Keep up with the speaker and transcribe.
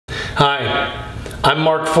Hi, I'm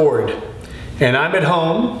Mark Ford, and I'm at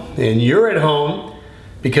home, and you're at home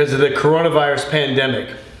because of the coronavirus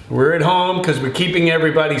pandemic. We're at home because we're keeping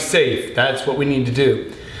everybody safe. That's what we need to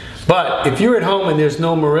do. But if you're at home and there's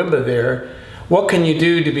no marimba there, what can you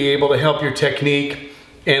do to be able to help your technique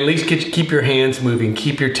and at least keep your hands moving,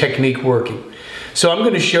 keep your technique working? So I'm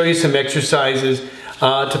going to show you some exercises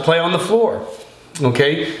to play on the floor.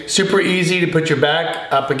 Okay, super easy to put your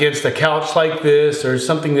back up against a couch like this or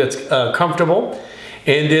something that's comfortable,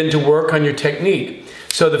 and then to work on your technique.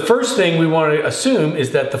 So the first thing we want to assume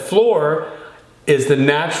is that the floor is the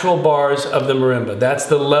natural bars of the marimba. That's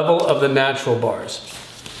the level of the natural bars.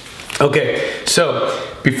 Okay,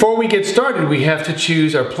 so before we get started, we have to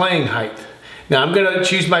choose our playing height. Now I'm going to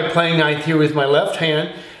choose my playing height here with my left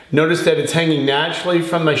hand. Notice that it's hanging naturally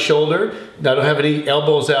from my shoulder. I don't have any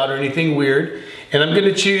elbows out or anything weird. And I'm going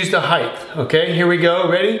to choose the height. Okay, here we go.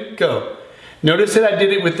 Ready? Go. Notice that I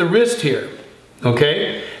did it with the wrist here.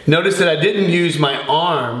 Okay? Notice that I didn't use my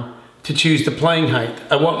arm to choose the playing height.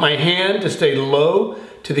 I want my hand to stay low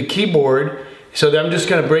to the keyboard, so that I'm just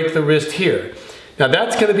going to break the wrist here. Now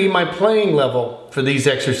that's going to be my playing level for these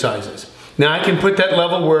exercises. Now I can put that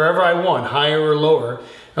level wherever I want, higher or lower.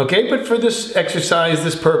 Okay, but for this exercise,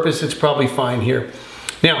 this purpose, it's probably fine here.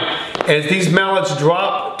 Now, as these mallets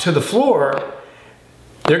drop to the floor,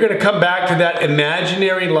 they're going to come back to that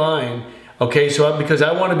imaginary line. Okay, so because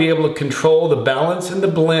I want to be able to control the balance and the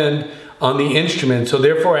blend on the instrument, so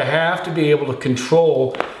therefore I have to be able to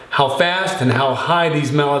control how fast and how high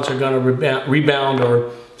these mallets are going to rebound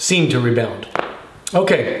or seem to rebound.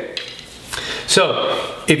 Okay,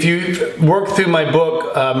 so if you work through my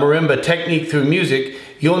book, Marimba Technique Through Music,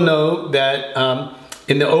 you'll know that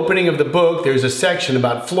in the opening of the book, there's a section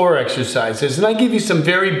about floor exercises, and I give you some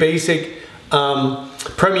very basic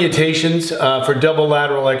permutations for double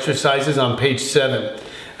lateral exercises on page 7.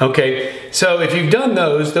 Okay, so if you've done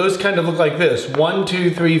those kind of look like this: 1,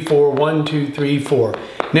 2, 3, 4, 1, 2, 3, 4.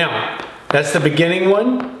 Now, that's the beginning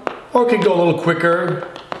one, or it could go a little quicker.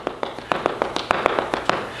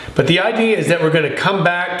 But the idea is that we're going to come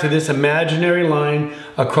back to this imaginary line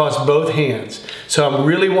across both hands. So I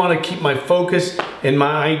really want to keep my focus and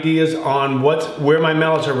my ideas on where my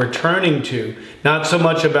mallets are returning to, not so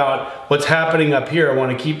much about what's happening up here. I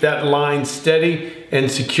want to keep that line steady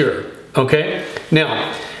and secure. Okay?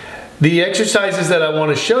 Now, the exercises that I want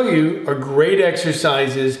to show you are great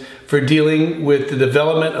exercises for dealing with the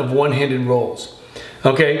development of one-handed rolls.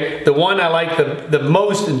 Okay, the one I like the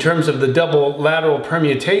most in terms of the double lateral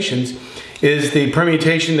permutations is the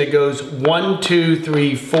permutation that goes 1, 2,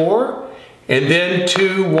 3, 4, and then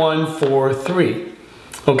 2, 1, 4, 3.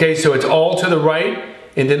 Okay, so it's all to the right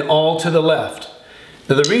and then all to the left.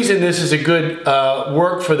 Now the reason this is a good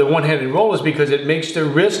work for the one-handed roll is because it makes the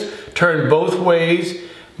wrist turn both ways,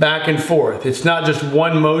 back and forth. It's not just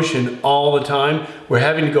one motion all the time. We're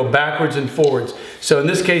having to go backwards and forwards. So in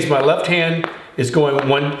this case, my left hand is going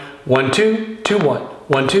 1, 1, 2, 2, 1,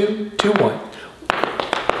 1, 2, 2, 1,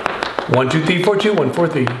 1, 2, 3, 4, 2, 1, 4,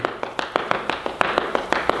 3.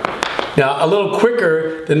 Now a little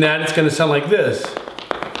quicker than that, it's going to sound like this.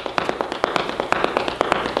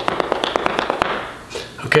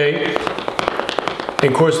 Okay, and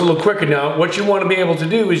of course a little quicker. Now what you want to be able to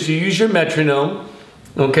do is you use your metronome.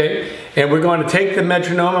 Okay, and we're going to take the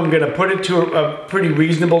metronome. I'm going to put it to a pretty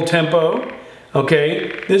reasonable tempo.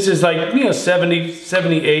 Okay, this is like, 70,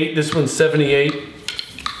 78. This one's 78.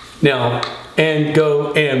 Now, and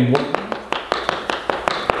go, and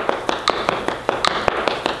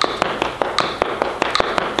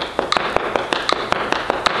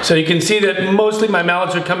so you can see that mostly my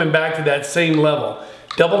mallets are coming back to that same level.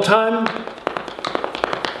 Double time.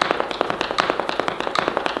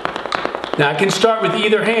 Now I can start with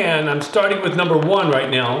either hand. I'm starting with number 1 right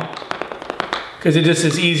now, because it just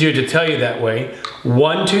is easier to tell you that way.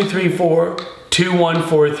 1, 2, 3, 4, 2, 1,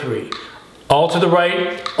 4, 3. All to the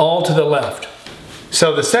right, all to the left.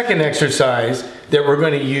 So the second exercise that we're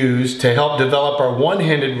going to use to help develop our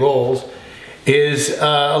one-handed rolls is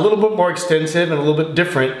a little bit more extensive and a little bit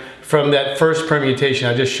different from that first permutation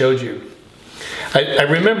I just showed you. I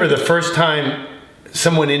remember the first time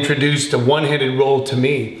someone introduced a one-handed roll to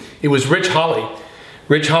me. It was Rich Holley.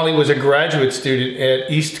 Rich Holley was a graduate student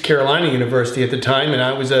at East Carolina University at the time, and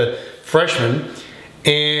I was a freshman.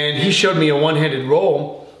 And he showed me a one-handed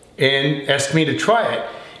roll and asked me to try it.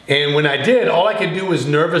 And when I did, all I could do was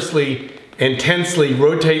nervously and tensely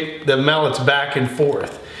rotate the mallets back and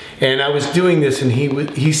forth. And I was doing this, and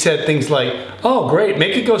he said things like, "Oh, great,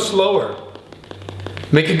 make it go slower.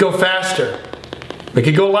 Make it go faster. Make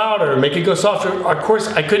it go louder, make it go softer." Of course,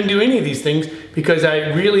 I couldn't do any of these things because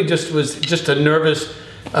I really just was a nervous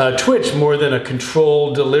twitch more than a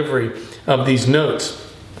controlled delivery of these notes.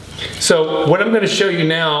 So what I'm going to show you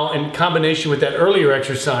now in combination with that earlier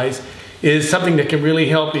exercise is something that can really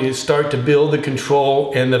help you start to build the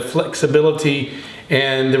control and the flexibility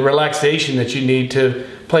and the relaxation that you need to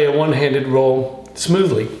play a one-handed roll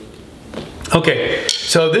smoothly. Okay,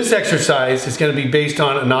 so this exercise is going to be based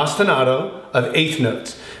on an ostinato of eighth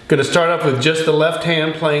notes. I'm going to start off with just the left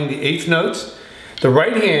hand playing the eighth notes. The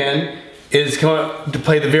right hand is going to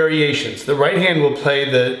play the variations. The right hand will play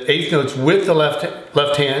the eighth notes with the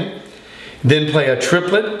left hand, then play a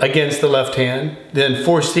triplet against the left hand, then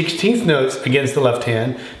 4/16 notes against the left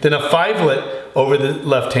hand, then a fivelet over the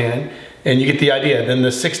left hand, and you get the idea. Then the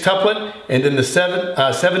sextuplet, and then the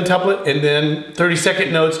seventuplet, and then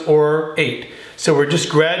 32nd notes or 8. So we're just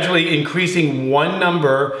gradually increasing one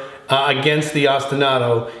number against the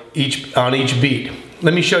ostinato on each beat.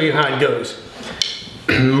 Let me show you how it goes.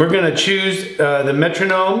 We're going to choose the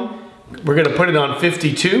metronome. We're going to put it on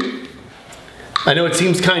 52. I know it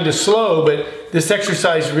seems kind of slow, but this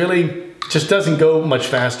exercise really just doesn't go much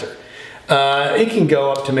faster. It can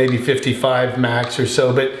go up to maybe 55 max or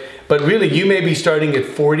so, but really you may be starting at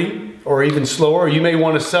 40 or even slower. You may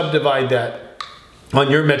want to subdivide that on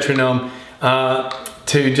your metronome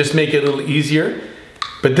to just make it a little easier.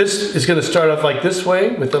 But this is going to start off like this way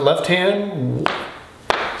with the left hand.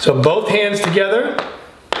 So both hands together.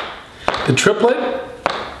 The triplet,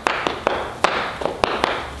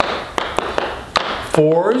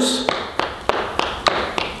 4s,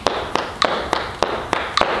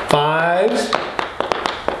 5s,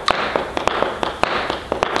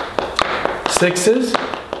 6s,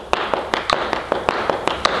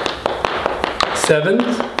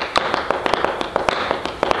 7s,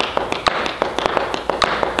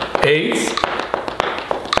 8s,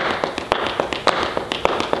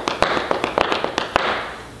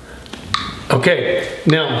 okay,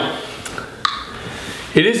 now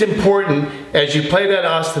it is important as you play that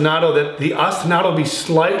ostinato that the ostinato be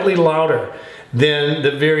slightly louder than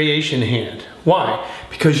the variation hand. Why?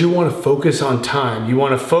 Because you want to focus on time. You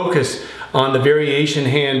want to focus on the variation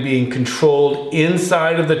hand being controlled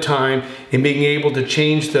inside of the time and being able to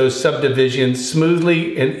change those subdivisions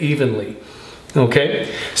smoothly and evenly.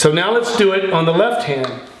 Okay, so now let's do it on the left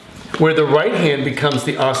hand, where the right hand becomes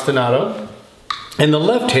the ostinato and the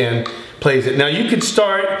left hand plays it. Now you could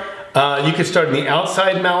start in the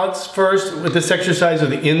outside mallets first with this exercise, or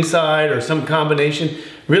the inside, or some combination.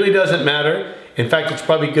 Really doesn't matter. In fact, it's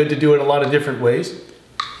probably good to do it a lot of different ways,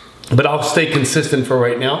 but I'll stay consistent for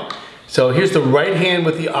right now. So here's the right hand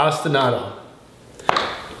with the ostinato.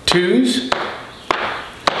 2s,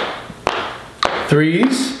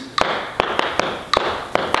 3s,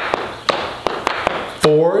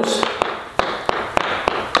 4s,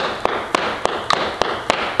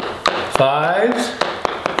 5s,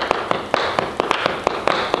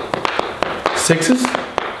 6s,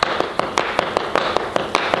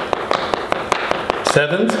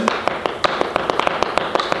 7s,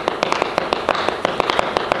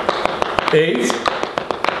 8s,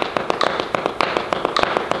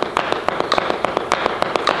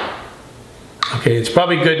 okay, it's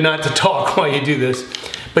probably good not to talk while you do this,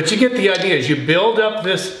 but you get the idea. As you build up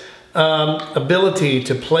this ability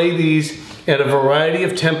to play these at a variety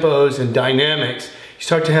of tempos and dynamics, you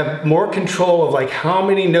start to have more control of like how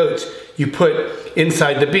many notes you put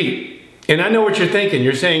inside the beat. And I know what you're thinking.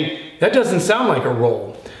 You're saying, that doesn't sound like a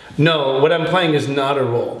roll. No, what I'm playing is not a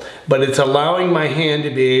roll, but it's allowing my hand to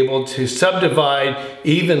be able to subdivide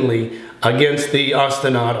evenly against the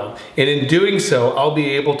ostinato. And in doing so, I'll be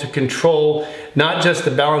able to control not just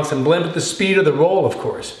the balance and blend, but the speed of the roll, of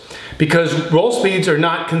course. Because roll speeds are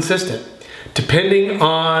not consistent. Depending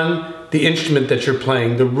on the instrument that you're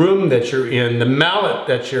playing, the room that you're in, the mallet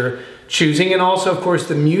that you're choosing, and also, of course,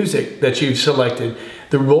 the music that you've selected,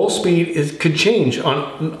 the roll speed could change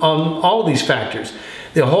on all these factors.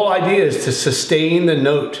 The whole idea is to sustain the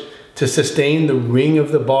note, to sustain the ring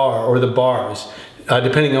of the bar or the bars,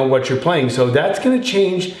 depending on what you're playing. So that's going to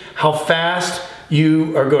change how fast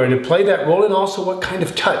you are going to play that roll, and also what kind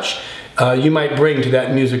of touch you might bring to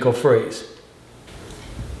that musical phrase.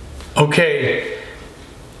 Okay,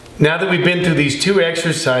 now that we've been through these two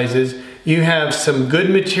exercises, you have some good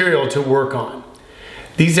material to work on.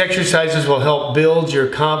 These exercises will help build your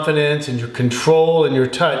confidence and your control and your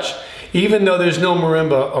touch, even though there's no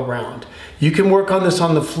marimba around. You can work on this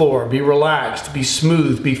on the floor. Be relaxed, be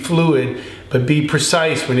smooth, be fluid, but be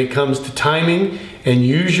precise when it comes to timing, and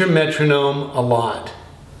use your metronome a lot.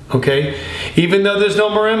 Okay? Even though there's no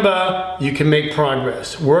marimba, you can make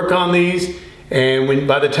progress. Work on these, and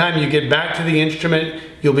by the time you get back to the instrument,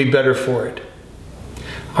 you'll be better for it.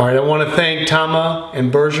 All right, I want to thank Tama and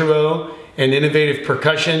Bergero and Innovative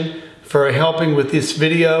Percussion for helping with this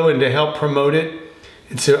video and to help promote it.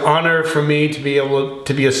 It's an honor for me to be able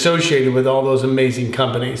to be associated with all those amazing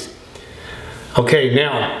companies. Okay,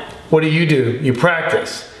 now, what do? You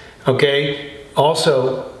practice, okay?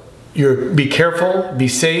 Also, be careful, be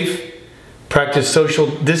safe, practice social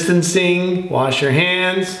distancing, wash your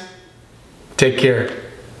hands. Take care.